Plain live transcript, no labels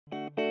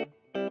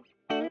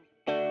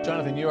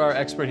Jonathan, you are our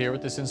expert here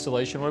with this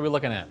installation. What are we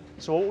looking at?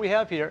 So what we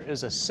have here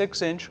is a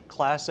 6-inch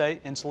Class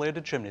A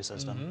insulated chimney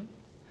system.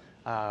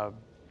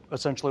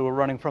 Essentially, we're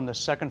running from the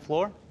second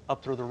floor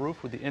up through the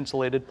roof with the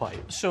insulated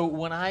pipe. So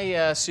when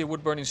I see a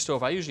wood-burning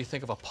stove, I usually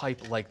think of a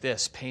pipe like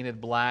this, painted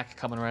black,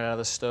 coming right out of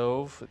the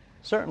stove.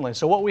 Certainly.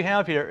 So what we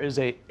have here is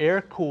a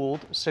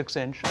air-cooled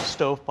 6-inch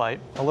stove pipe.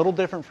 A little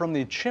different from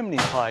the chimney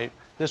pipe.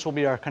 This will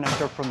be our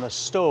connector from the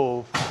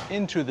stove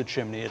into the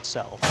chimney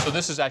itself. So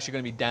this is actually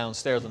going to be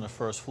downstairs on the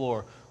first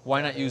floor.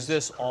 Why not use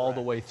this all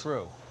the way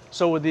through?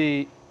 So with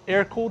the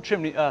air-cooled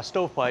chimney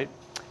stove pipe,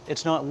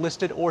 it's not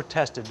listed or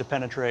tested to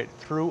penetrate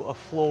through a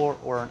floor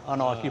or an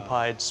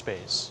unoccupied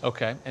space.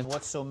 Okay. And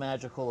what's so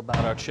magical about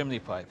our chimney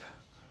pipe?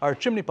 Our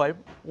chimney pipe,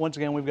 once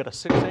again, we've got a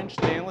 6-inch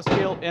stainless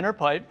steel inner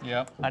pipe,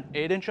 an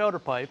 8-inch outer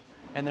pipe,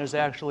 and there's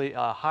actually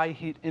a high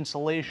heat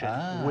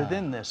insulation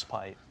within this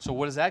pipe. So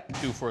what does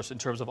that do for us in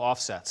terms of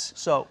offsets?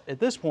 So at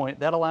this point,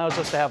 that allows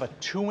us to have a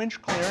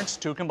 2-inch clearance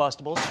to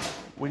combustibles.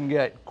 We can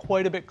get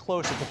quite a bit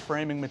closer to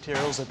framing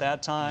materials at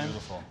that time.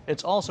 Beautiful.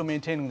 It's also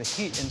maintaining the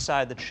heat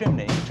inside the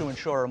chimney to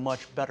ensure a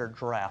much better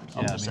draft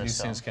of the system.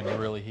 These things can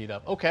really heat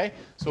up. Okay,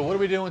 so what are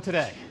we doing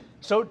today?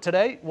 So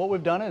today, what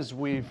we've done is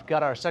we've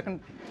got our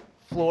second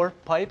floor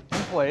pipe in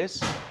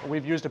place.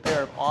 We've used a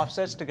pair of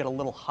offsets to get a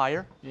little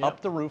higher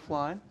up the roof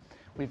line.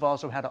 We've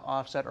also had to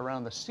offset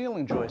around the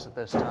ceiling joist at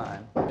this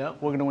time. We're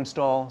going to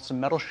install some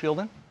metal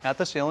shielding at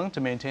the ceiling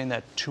to maintain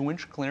that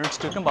 2-inch clearance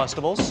to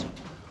combustibles.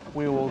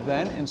 We will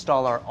then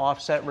install our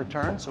offset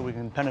return so we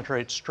can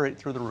penetrate straight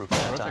through the roof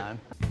at that time.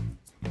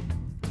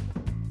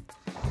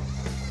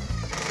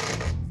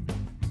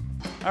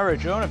 All right,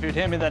 Joan, if you'd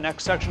hand me that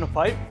next section of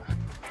pipe.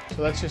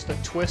 So that's just a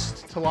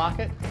twist to lock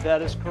it?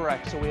 That is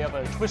correct. So we have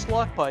a twist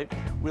lock pipe.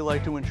 We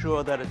like to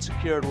ensure that it's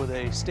secured with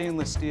a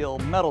stainless steel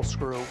metal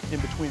screw in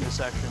between the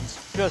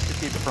sections, just to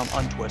keep it from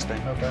untwisting.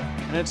 Okay.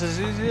 And it's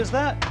as easy as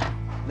that.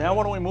 Now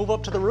why don't we move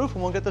up to the roof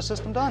and we'll get the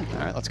system done. All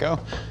right, let's go.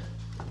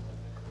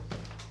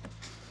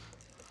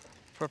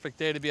 Perfect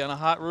day to be on a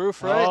hot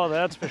roof, right? Oh,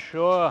 that's for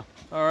sure.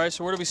 All right,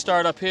 so where do we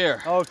start up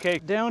here? Okay,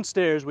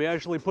 downstairs, we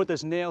actually put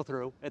this nail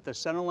through at the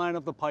center line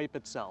of the pipe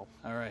itself.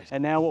 All right.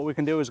 And now what we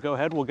can do is go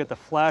ahead, we'll get the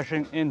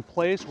flashing in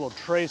place, we'll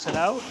trace it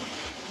out.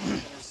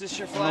 Is this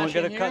your flashing and we'll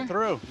get it cut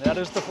through. That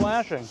is the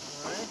flashing.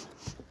 All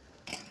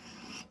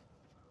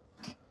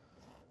right.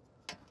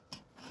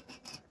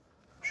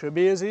 Should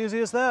be as easy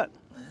as that.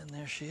 And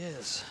there she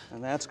is.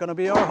 And that's gonna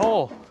be our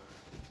hole.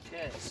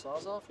 Okay,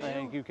 saws off for you.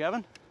 Thank you,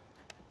 Kevin.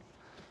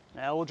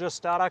 Now we'll just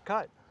start our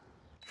cut.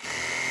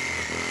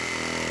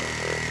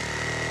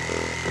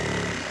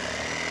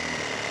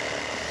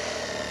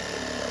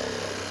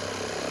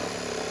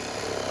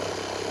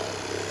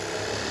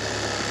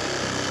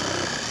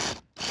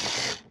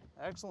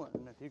 Excellent,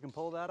 and if you can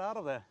pull that out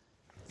of there.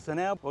 So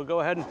now we'll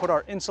go ahead and put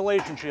our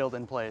insulation shield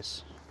in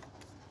place.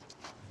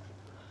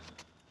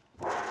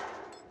 Well,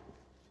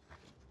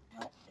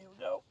 here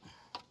we go.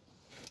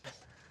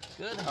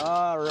 Good.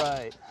 All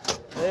right,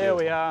 there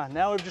we are.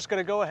 Now we've just got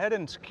to go ahead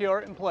and secure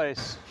it in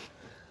place.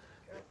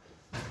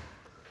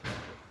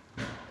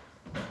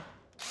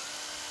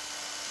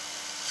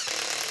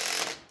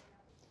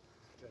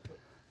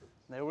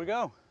 There we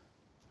go.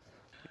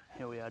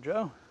 Here we are,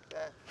 Joe.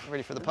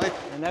 Ready for the pipe?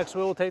 And next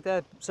we will take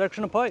that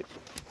section of pipe.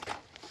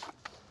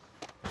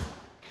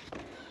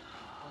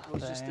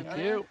 Thank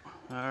you.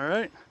 All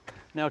right.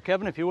 Now,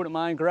 Kevin, if you wouldn't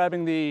mind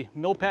grabbing the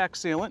Millpack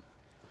sealant.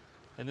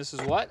 And this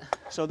is what?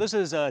 So this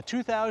is a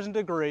 2,000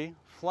 degree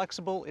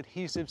flexible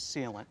adhesive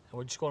sealant. And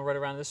we're just going right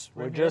around this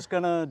rim We're here? just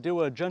gonna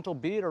do a gentle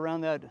bead around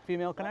that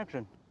female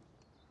connection.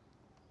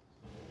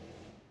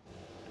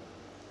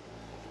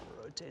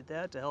 Rotate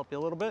that to help you a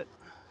little bit.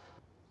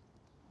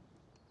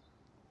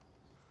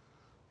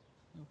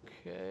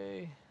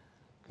 Okay,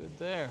 good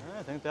there. All right,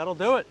 I think that'll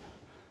do it.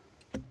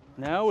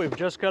 Now we've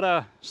just got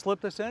to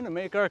slip this in and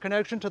make our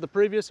connection to the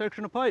previous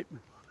section of pipe.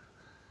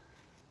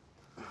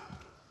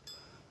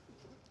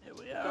 Here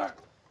we are.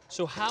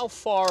 So how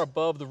far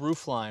above the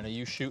roof line are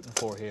you shooting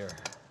for here?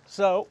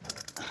 So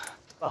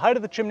the height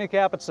of the chimney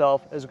cap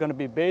itself is going to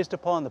be based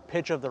upon the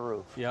pitch of the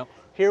roof. Yep.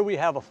 Here we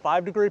have a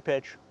 5-degree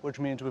pitch, which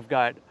means we've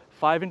got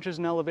 5 inches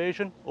in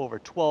elevation over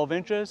 12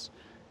 inches.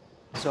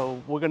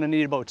 So we're going to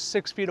need about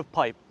 6 feet of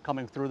pipe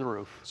coming through the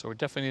roof. So we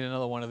definitely need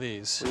another one of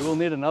these. We will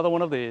need another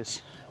one of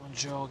these. That one,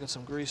 Joe, get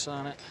some grease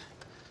on it.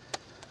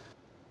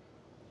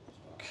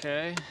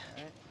 Okay.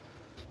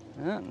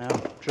 Yeah, now,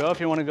 Joe, if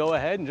you want to go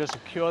ahead and just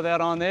secure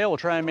that on there, we'll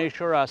try and make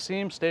sure our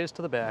seam stays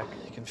to the back.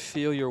 You can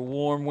feel your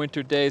warm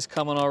winter days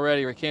coming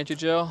already, can't you,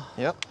 Joe?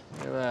 Yep.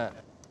 Look at that.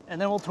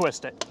 And then we'll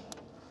twist it.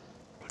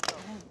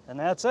 And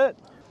that's it.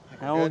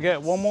 Now we'll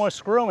get one more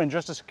screw in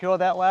just to secure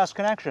that last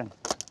connection.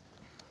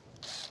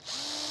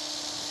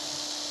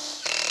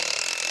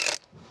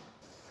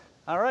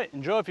 All right,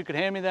 and Joe, if you could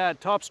hand me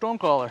that top storm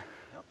collar.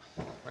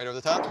 Yep. Right over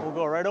the top? We'll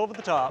go right over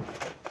the top.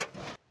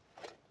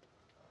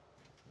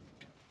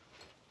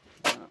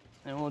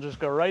 And we'll just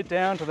go right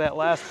down to that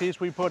last piece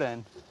we put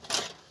in.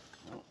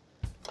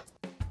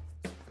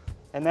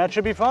 And that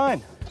should be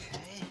fine.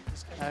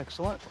 Okay.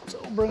 Excellent. So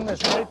we'll bring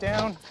this right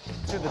down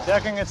to the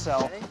decking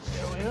itself.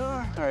 There we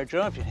are. All right,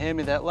 Joe, if you hand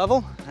me that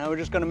level. Now we're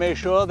just gonna make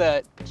sure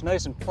that it's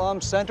nice and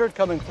plumb centered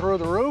coming through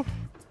the roof.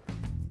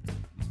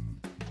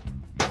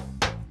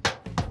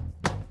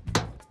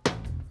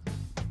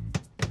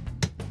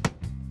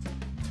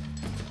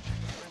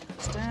 Bring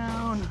this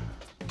down.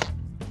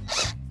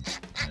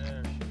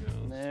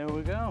 There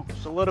we go.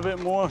 Just a little bit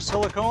more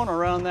silicone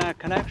around that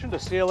connection to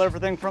seal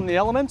everything from the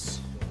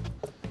elements.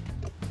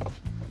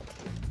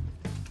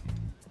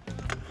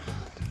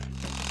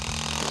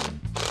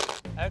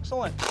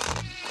 Excellent.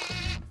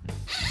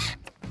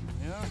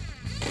 Yeah.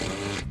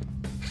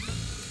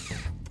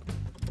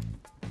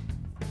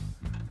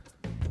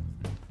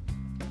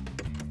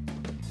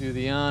 Do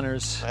the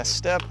honors. Last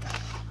step.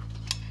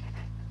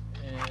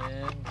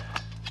 And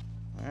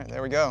All right,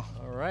 there we go.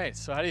 all right,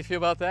 so how do you feel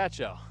about that,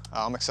 Joe?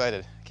 Oh, I'm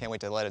excited. Can't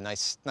wait to light a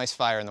nice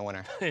fire in the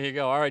winter. There you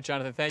go. All right,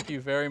 Jonathan, thank you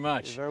very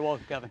much. You're very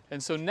welcome, Kevin.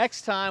 And so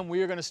next time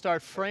we are going to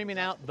start framing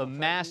out the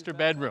master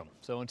bedroom.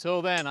 So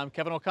until then, I'm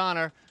Kevin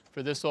O'Connor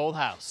for This Old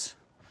House.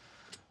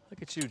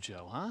 Look at you,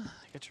 Joe, huh?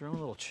 You got your own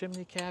little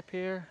chimney cap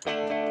here.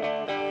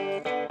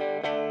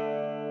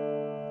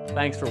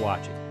 Thanks for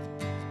watching.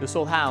 This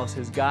Old House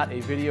has got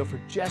a video for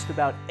just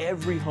about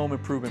every home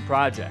improvement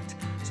project.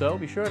 So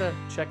be sure to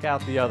check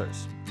out the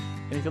others.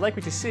 And if you like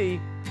what you see,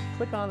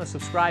 click on the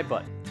subscribe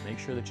button. Make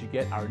sure that you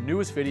get our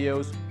newest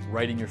videos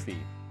right in your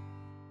feed.